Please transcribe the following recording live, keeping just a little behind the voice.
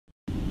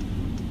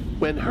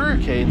When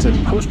hurricanes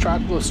and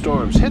post-tropical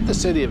storms hit the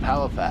city of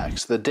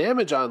Halifax, the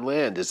damage on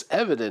land is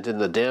evident in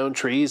the downed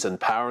trees and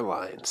power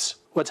lines.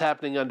 What's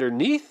happening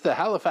underneath the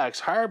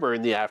Halifax Harbour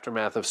in the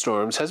aftermath of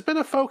storms has been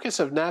a focus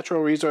of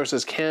Natural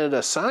Resources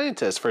Canada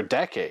scientists for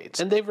decades,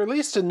 and they've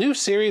released a new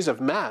series of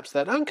maps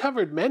that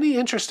uncovered many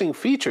interesting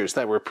features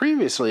that were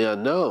previously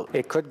unknown.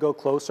 It could go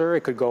closer,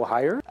 it could go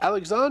higher.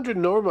 Alexandre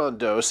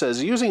Normando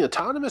says using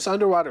autonomous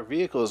underwater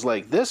vehicles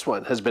like this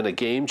one has been a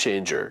game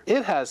changer.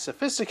 It has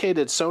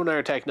sophisticated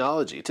sonar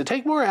technology to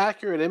take more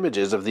accurate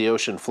images of the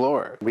ocean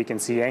floor. We can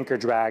see anchor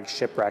drag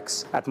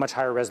shipwrecks at much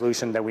higher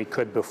resolution than we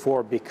could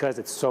before because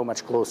it's so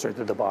much closer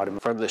to the bottom.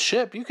 From the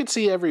ship, you can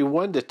see every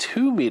 1 to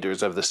 2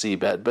 meters of the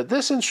seabed, but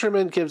this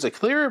instrument gives a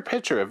clearer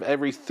picture of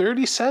every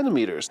 30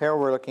 centimeters. Here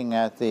we're looking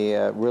at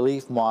the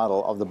relief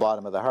model of the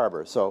bottom of the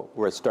harbor. So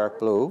where it's dark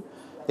blue,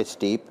 it's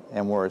deep,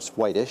 and where it's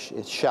whitish,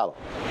 it's shallow.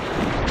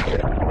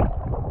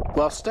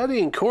 While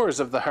studying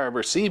cores of the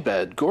harbor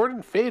seabed,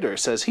 Gordon Fader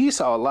says he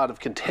saw a lot of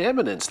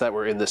contaminants that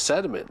were in the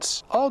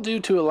sediments, all due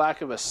to a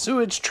lack of a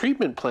sewage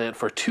treatment plant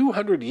for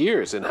 200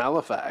 years in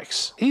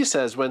Halifax. He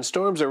says when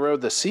storms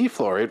erode the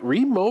seafloor, it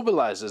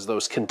remobilizes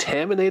those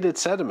contaminated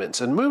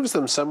sediments and moves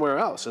them somewhere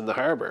else in the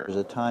harbor. There's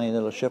a tiny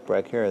little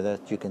shipwreck here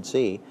that you can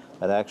see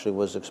that actually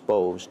was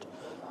exposed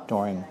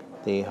during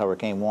the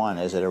Hurricane 1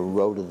 as it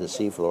eroded the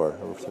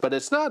seafloor. But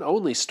it's not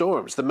only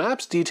storms. The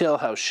maps detail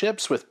how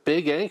ships with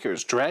big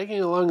anchors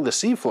dragging along the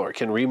seafloor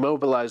can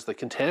remobilize the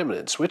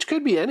contaminants, which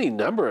could be any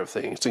number of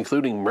things,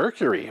 including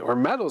mercury or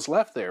metals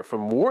left there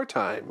from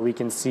wartime. We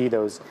can see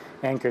those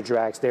anchor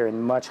drags there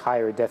in much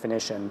higher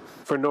definition.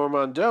 For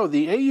Normando,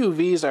 the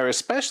AUVs are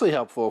especially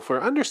helpful for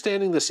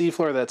understanding the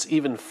seafloor that's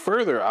even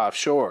further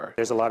offshore.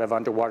 There's a lot of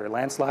underwater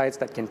landslides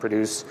that can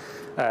produce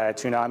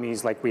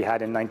tsunamis like we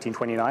had in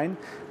 1929,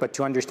 but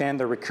to understand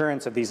the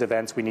recurrence of these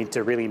events, we need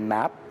to really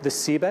map the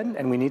seabed,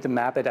 and we need to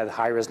map it at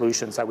high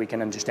resolution so we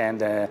can understand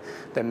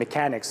the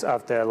mechanics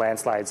of the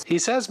landslides. He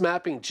says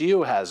mapping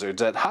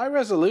geohazards at high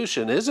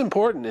resolution is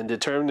important in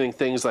determining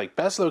things like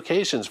best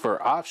locations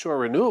for offshore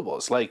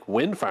renewables like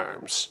wind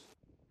farms.